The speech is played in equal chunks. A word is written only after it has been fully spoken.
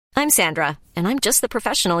I'm Sandra, and I'm just the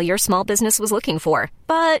professional your small business was looking for.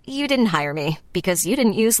 But you didn't hire me because you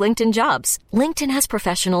didn't use LinkedIn Jobs. LinkedIn has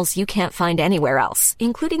professionals you can't find anywhere else,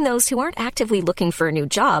 including those who aren't actively looking for a new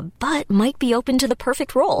job, but might be open to the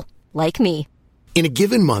perfect role, like me. In a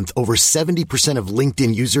given month, over 70% of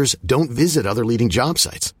LinkedIn users don't visit other leading job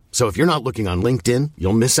sites. So if you're not looking on LinkedIn,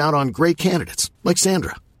 you'll miss out on great candidates like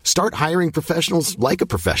Sandra. Start hiring professionals like a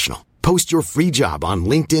professional. Post your free job on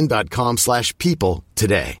linkedin.com/people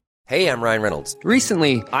today. Hey, I'm Ryan Reynolds.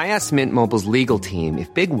 Recently, I asked Mint Mobile's legal team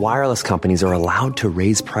if big wireless companies are allowed to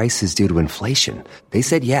raise prices due to inflation. They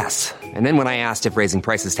said yes. And then when I asked if raising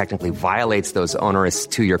prices technically violates those onerous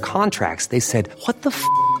 2-year contracts, they said, "What the f***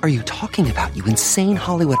 are you talking about, you insane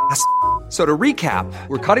Hollywood ass?" So to recap,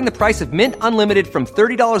 we're cutting the price of Mint Unlimited from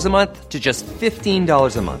 $30 a month to just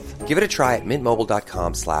 $15 a month. Give it a try at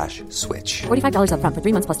mintmobile.com/switch. $45 up front for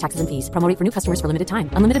 3 months plus taxes and fees. Promo rate for new customers for limited time.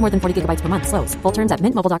 Unlimited more than 40 gigabytes per month. Slows full terms at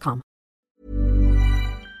mintmobile.com.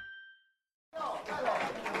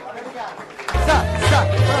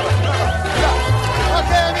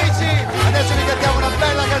 Ok amici, adesso vi cantiamo una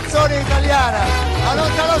bella canzone italiana. Ma non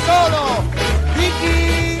sarò solo.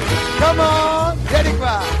 Vicky, come on, vieni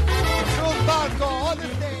qua. Sul palco, on the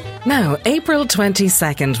stage. Now, April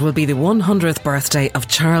 22nd will be the 100th birthday of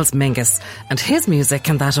Charles Mingus, and his music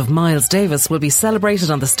and that of Miles Davis will be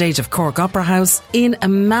celebrated on the stage of Cork Opera House in a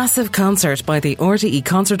massive concert by the RTE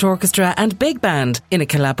Concert Orchestra and Big Band, in a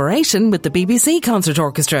collaboration with the BBC Concert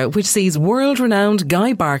Orchestra, which sees world-renowned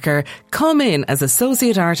Guy Barker come in as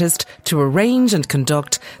associate artist to arrange and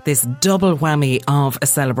conduct this double whammy of a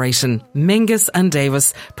celebration. Mingus and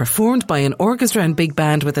Davis, performed by an orchestra and big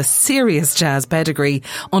band with a serious jazz pedigree,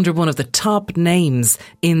 under one of the top names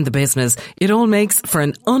in the business. It all makes for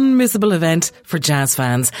an unmissable event for jazz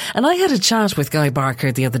fans. And I had a chat with Guy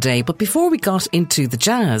Barker the other day, but before we got into the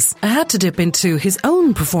jazz, I had to dip into his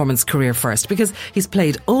own performance career first, because he's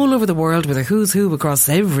played all over the world with a who's who across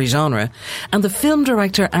every genre. And the film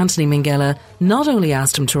director Anthony Minghella not only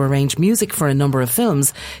asked him to arrange music for a number of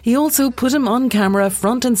films, he also put him on camera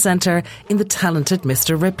front and centre in The Talented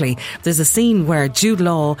Mr. Ripley. There's a scene where Jude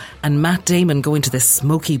Law and Matt Damon go into this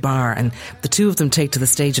smoky bar, and the two of them take to the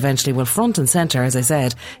stage eventually. Well, front and centre, as I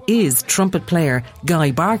said, is trumpet player Guy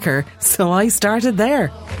Barker, so I started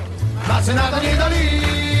there.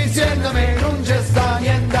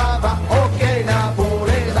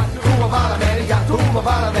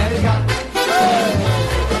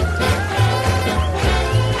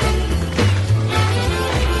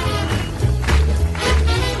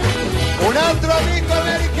 Un altro amico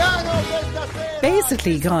americano questa sera.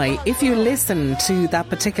 Basically, Guy, if you listen to that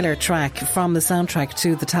particular track from the soundtrack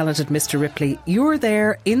to The Talented Mr. Ripley, you're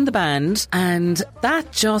there in the band, and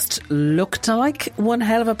that just looked like one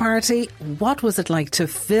hell of a party. What was it like to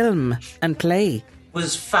film and play?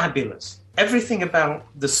 Was fabulous. Everything about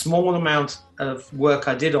the small amount of work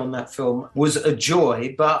I did on that film was a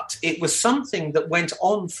joy, but it was something that went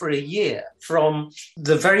on for a year. From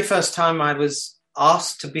the very first time I was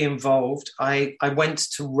asked to be involved, I went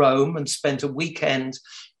to Rome and spent a weekend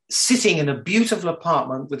sitting in a beautiful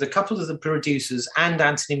apartment with a couple of the producers and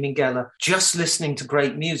Anthony Minghella, just listening to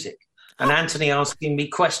great music. And Anthony asking me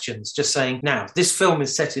questions, just saying, now, this film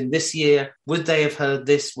is set in this year. Would they have heard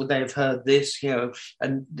this? Would they have heard this? You know,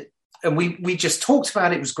 and we just talked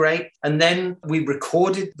about it. It was great. And then we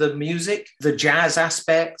recorded the music, the jazz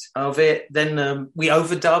aspect of it. Then we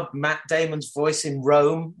overdubbed Matt Damon's voice in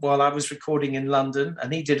Rome while I was recording in London,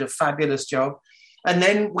 and he did a fabulous job. And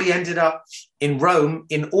then we ended up in Rome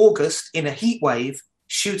in August in a heat wave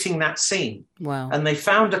shooting that scene. Wow. And they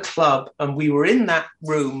found a club, and we were in that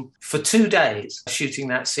room for 2 days shooting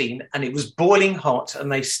that scene, and it was boiling hot,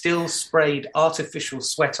 and they still sprayed artificial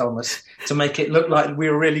sweat on us to make it look like we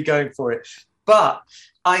were really going for it. But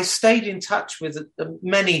I stayed in touch with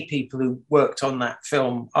many people who worked on that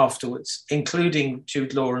film afterwards, including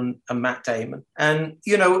Jude Law and Matt Damon. And,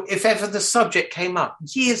 you know, if ever the subject came up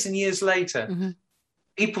years and years later,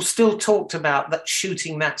 people still talked about that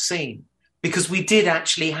shooting that scene, because we did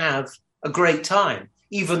actually have a great time,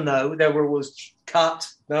 even though there was cut,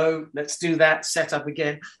 no, let's do that, set up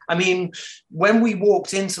again. I mean, when we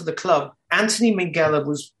walked into the club, Anthony Minghella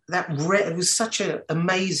was such an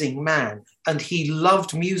amazing man, and he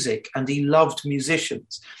loved music and he loved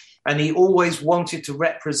musicians, and he always wanted to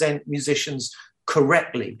represent musicians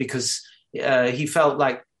correctly, because he felt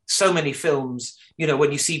like so many films, you know,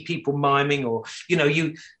 when you see people miming, or, you know,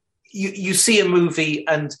 you see a movie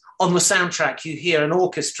and on the soundtrack you hear an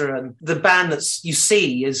orchestra and the band that you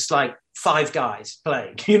see is like 5 guys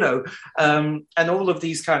playing, and all of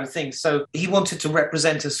these kind of things. So he wanted to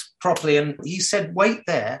represent us properly. And he said, wait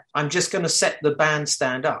there, I'm just going to set the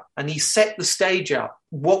bandstand up. And he set the stage up,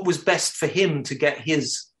 what was best for him to get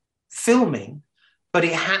his filming, but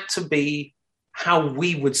it had to be how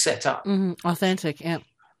we would set up. Mm-hmm. Authentic, yeah.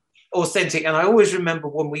 Authentic. And I always remember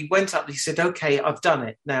when we went up, he said, okay, I've done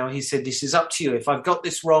it. Now, he said, this is up to you. If I've got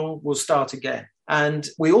this wrong, we'll start again. And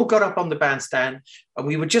we all got up on the bandstand and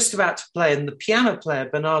we were just about to play. And the piano player,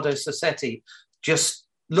 Bernardo Sassetti, just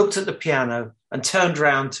looked at the piano and turned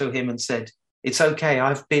around to him and said, it's okay,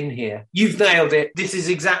 I've been here. You've nailed it. This is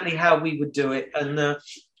exactly how we would do it.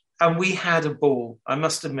 And we had a ball, I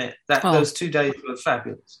must admit, that those 2 days were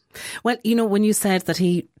fabulous. Well, when you said that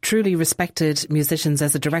he truly respected musicians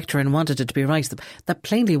as a director and wanted it to be right, that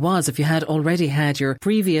plainly was if you had already had your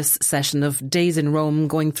previous session of days in Rome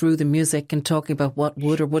going through the music and talking about what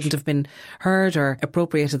would or wouldn't have been heard or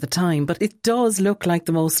appropriate at the time. But it does look like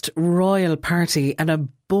the most royal party and a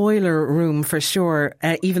boiler room for sure,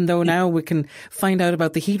 even though now we can find out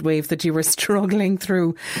about the heat wave that you were struggling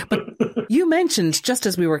through. But you mentioned, just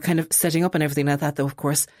as we were kind of setting up and everything like that, though, of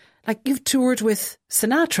course, like you've toured with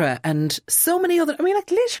Sinatra and so many other,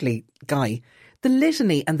 like literally, Guy, the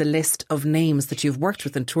litany and the list of names that you've worked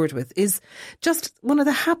with and toured with is just one of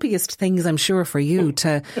the happiest things, I'm sure, for you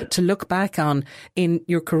to look back on in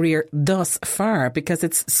your career thus far, because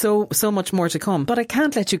it's so much more to come. But I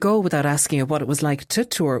can't let you go without asking you what it was like to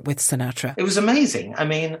tour with Sinatra. It was amazing. I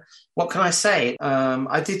mean, what can I say?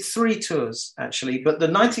 I did 3 tours, actually, but the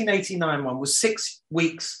 1989 one was 6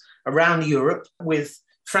 weeks around Europe with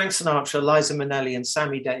Frank Sinatra, Liza Minnelli and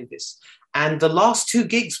Sammy Davis. And the last 2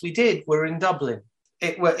 gigs we did were in Dublin.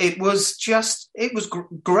 It was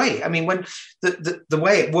great. I mean, when the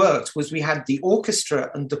way it worked was we had the orchestra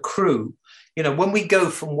and the crew. When we go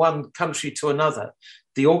from one country to another,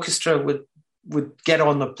 the orchestra would get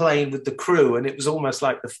on the plane with the crew, and it was almost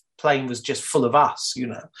like the plane was just full of us,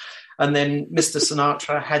 And then Mr.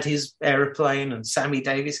 Sinatra had his aeroplane, and Sammy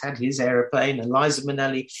Davis had his aeroplane, and Liza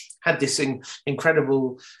Minnelli had this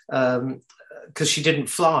incredible. Because she didn't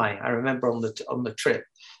fly, I remember on the trip,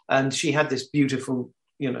 and she had this beautiful,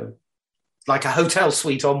 like a hotel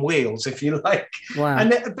suite on wheels, if you like. Wow!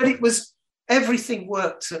 But it was everything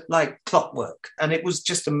worked like clockwork, and it was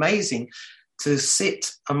just amazing to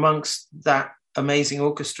sit amongst that amazing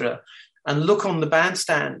orchestra and look on the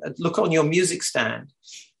bandstand, look on your music stand,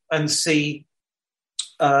 and see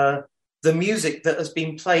the music that has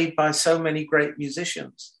been played by so many great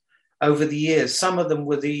musicians over the years. Some of them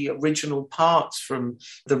were the original parts from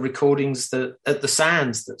the recordings at the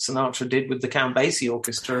Sands that Sinatra did with the Count Basie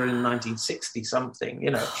Orchestra in 1960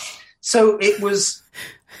 something, So it was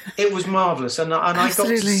marvellous. And I got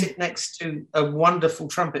to sit next to a wonderful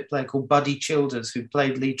trumpet player called Buddy Childers, who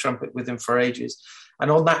played lead trumpet with him for ages. And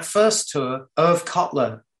on that first tour, Irv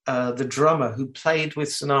Cotler, the drummer who played with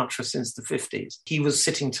Sinatra since the 50s, he was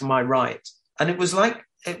sitting to my right. And it was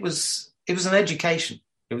an education.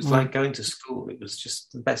 It was like going to school. It was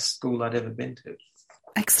just the best school I'd ever been to.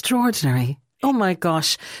 Extraordinary. Oh my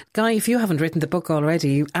gosh. Guy, if you haven't written the book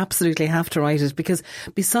already, you absolutely have to write it, because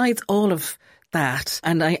besides all of that,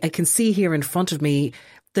 and I can see here in front of me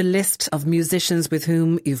the list of musicians with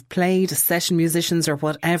whom you've played, session musicians or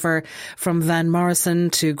whatever, from Van Morrison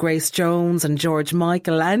to Grace Jones and George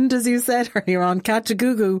Michael, and as you said earlier on,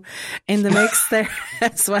 Kajagoogoo in the mix there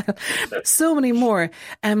as well. So many more.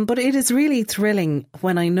 But it is really thrilling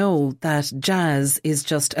when I know that jazz is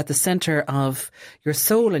just at the centre of your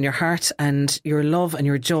soul and your heart and your love and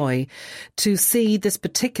your joy, to see this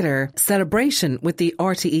particular celebration with the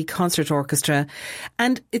RTE Concert Orchestra.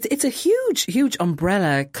 And it's a huge, huge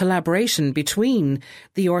umbrella collaboration between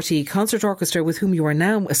the RTE Concert Orchestra, with whom you are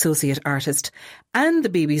now associate artist, and the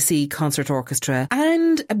BBC Concert Orchestra,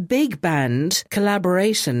 and a big band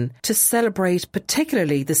collaboration to celebrate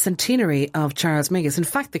particularly the centenary of Charles Mingus. In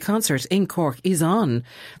fact, the concert in Cork is on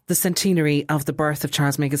the centenary of the birth of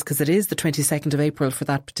Charles Mingus, because it is the 22nd of April for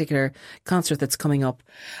that particular concert that's coming up.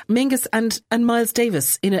 Mingus and Miles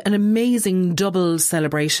Davis in an amazing double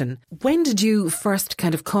celebration. When did you first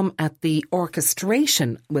kind of come at the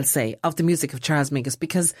orchestration, we'll say, of the music of Charles Mingus?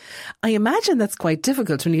 Because I imagine that's quite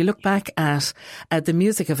difficult when you look back at the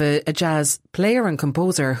music of a jazz player and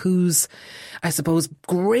composer whose, I suppose,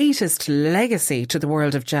 greatest legacy to the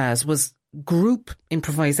world of jazz was group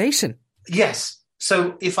improvisation. Yes.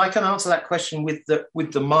 So if I can answer that question with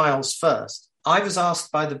the Miles first. I was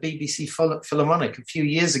asked by the BBC Philharmonic a few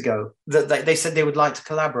years ago that they said they would like to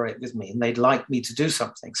collaborate with me and they'd like me to do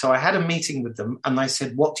something. So I had a meeting with them and I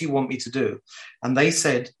said, what do you want me to do? And they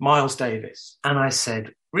said, Miles Davis. And I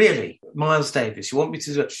said, really? Miles Davis, you want me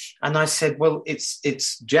to do it? And I said, well,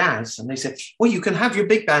 it's jazz. And they said, well, you can have your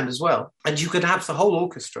big band as well. And you can have the whole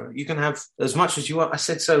orchestra. You can have as much as you want. I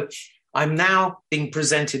said, so I'm now being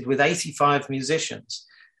presented with 85 musicians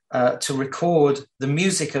to record the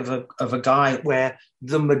music of a guy where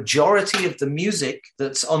the majority of the music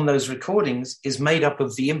that's on those recordings is made up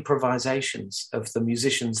of the improvisations of the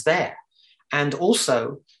musicians there. And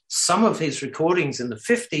also some of his recordings in the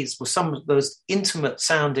 50s were some of those intimate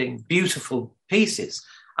sounding, beautiful pieces.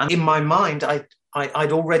 And in my mind,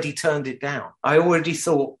 I'd already turned it down. I already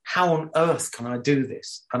thought, how on earth can I do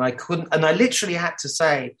this? And I couldn't. And I literally had to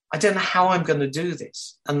say, I don't know how I'm going to do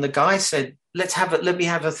this. And the guy said, let me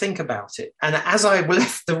have a think about it. And as I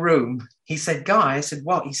left the room, he said, Guy, I said,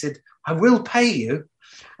 what? He said, I will pay you.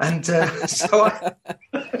 And so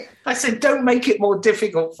I said, don't make it more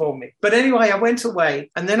difficult for me. But anyway, I went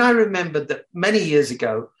away. And then I remembered that many years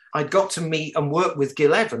ago, I'd got to meet and work with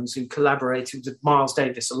Gil Evans, who collaborated with Miles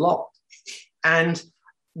Davis a lot. And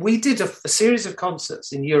we did a series of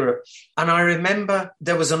concerts in Europe. And I remember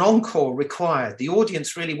there was an encore required. The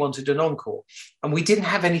audience really wanted an encore. And we didn't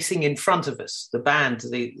have anything in front of us, the band,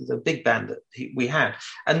 the big band that we had.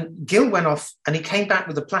 And Gil went off and he came back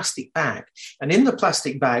with a plastic bag. And in the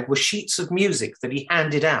plastic bag were sheets of music that he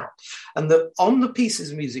handed out. And on the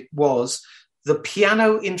pieces of music was the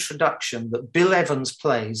piano introduction that Bill Evans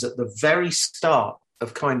plays at the very start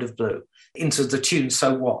of Kind of Blue into the tune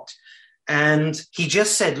So What? And he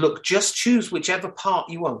just said, look, just choose whichever part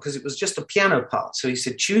you want, because it was just a piano part. So he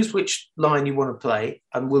said, choose which line you want to play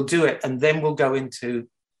and we'll do it. And then we'll go into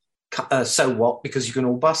So What, because you can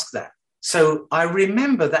all busk that. So I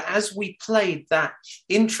remember that as we played that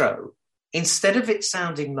intro, instead of it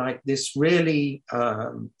sounding like this really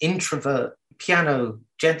introvert piano,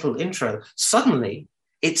 gentle intro, suddenly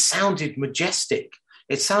it sounded majestic.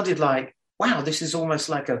 It sounded like, wow, this is almost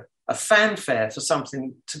like a fanfare for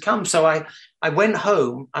something to come. So I went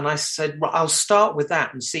home and I said, well, I'll start with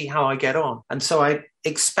that and see how I get on. And so I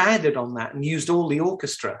expanded on that and used all the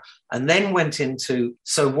orchestra and then went into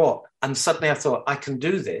So What? And suddenly I thought, I can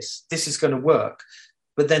do this. This is going to work.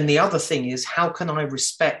 But then the other thing is, how can I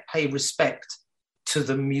pay respect to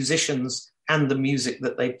the musicians and the music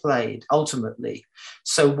that they played ultimately?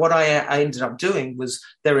 So what I ended up doing was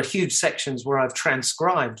there are huge sections where I've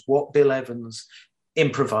transcribed what Bill Evans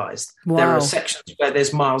improvised. Wow. There are sections where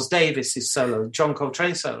there's Miles Davis's solo, John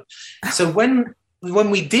Coltrane's solo. So when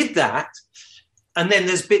we did that, and then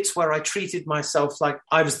there's bits where I treated myself like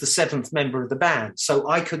I was the seventh member of the band, so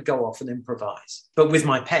I could go off and improvise, but with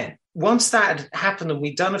my pen. Once that had happened and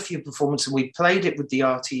we'd done a few performances and we played it with the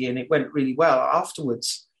RTE and it went really well,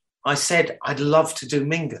 afterwards I said, I'd love to do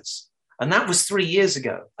Mingus. And that was 3 years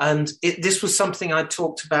ago. And this was something I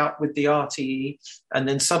talked about with the RTE. And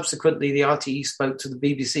then subsequently, the RTE spoke to the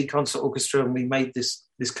BBC Concert Orchestra and we made this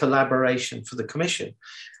collaboration for the commission.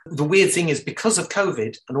 The weird thing is, because of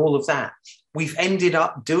COVID and all of that, we've ended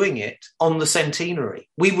up doing it on the centenary.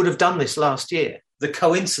 We would have done this last year. The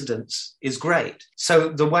coincidence is great. So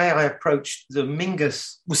the way I approached the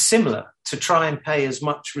Mingus was similar, to try and pay as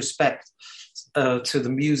much respect to the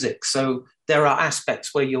music. So there are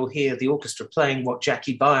aspects where you'll hear the orchestra playing what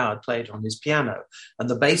Jackie Bayard played on his piano, and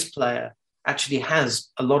the bass player actually has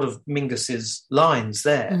a lot of Mingus's lines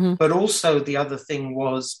there. Mm-hmm. But also the other thing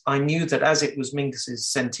was, I knew that as it was Mingus's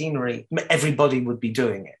centenary, everybody would be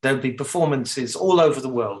doing it. There would be performances all over the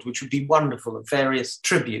world, which would be wonderful, of various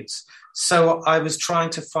tributes. So I was trying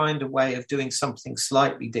to find a way of doing something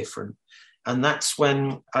slightly different. And that's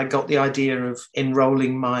when I got the idea of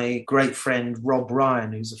enrolling my great friend, Rob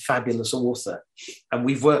Ryan, who's a fabulous author. And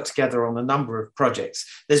we've worked together on a number of projects.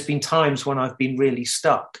 There's been times when I've been really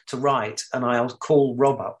stuck to write and I'll call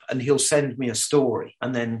Rob up and he'll send me a story.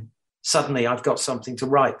 And then suddenly I've got something to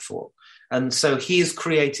write for. And so he has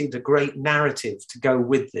created a great narrative to go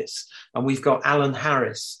with this. And we've got Alan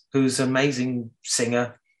Harris, who's an amazing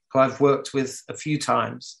singer who I've worked with a few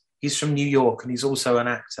times. He's from New York and he's also an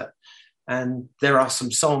actor. And there are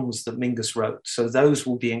some songs that Mingus wrote. So those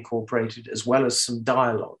will be incorporated, as well as some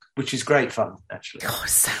dialogue, which is great fun, actually. Oh,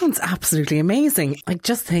 sounds absolutely amazing. I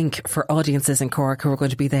just think for audiences in Cork who are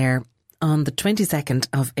going to be there, on the 22nd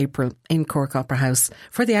of April in Cork Opera House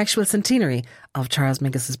for the actual centenary of Charles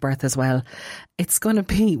Mingus's birth as well. It's going to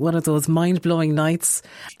be one of those mind-blowing nights.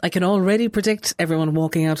 I can already predict everyone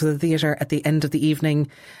walking out of the theatre at the end of the evening,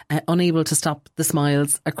 unable to stop the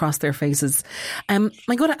smiles across their faces. I'm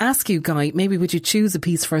going to ask you, Guy, maybe would you choose a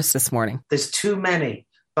piece first this morning? There's too many.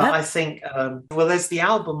 But I think, there's the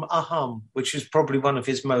album Aham, which is probably one of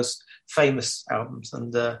his most famous albums.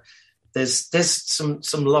 And there's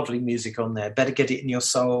some lovely music on there. Better Get It in Your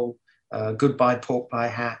Soul, Goodbye Pork Pie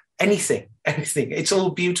Hat, anything. It's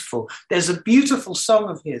all beautiful. There's a beautiful song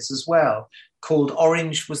of his as well called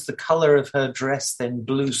Orange Was the Colour of Her Dress, Then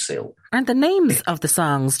Blue Silk. And the names of the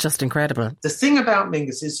songs, just incredible. The thing about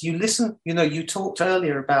Mingus is you listen, you talked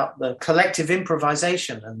earlier about the collective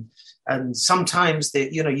improvisation and sometimes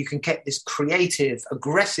you can get this creative,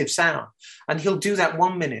 aggressive sound, and he'll do that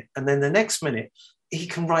 1 minute, and then the next minute he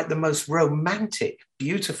can write the most romantic,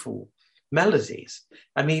 beautiful melodies.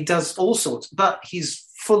 I mean, he does all sorts, but he's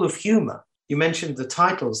full of humour. You mentioned the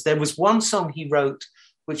titles. There was one song he wrote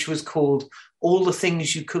which was called All the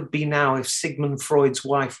Things You Could Be Now If Sigmund Freud's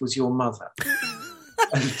Wife Was Your Mother.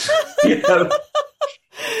 And,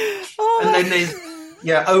 and then there's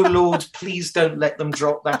oh Lord, please don't let them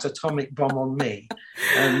drop that atomic bomb on me.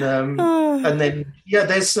 And then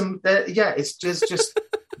there's some it's just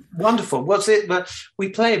wonderful. What's it? But we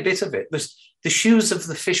play a bit of it. The shoes of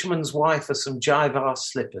the fisherman's wife are some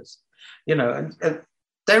jive-ass slippers, and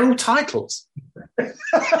they're all titles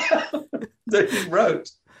that he wrote.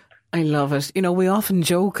 I love it. We often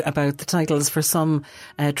joke about the titles for some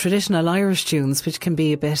traditional Irish tunes, which can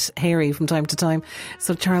be a bit hairy from time to time.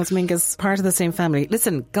 So Charles Mingus, part of the same family.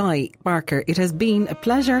 Listen, Guy Barker, it has been a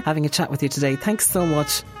pleasure having a chat with you today. Thanks so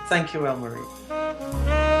much. Thank you, Elle-Marie.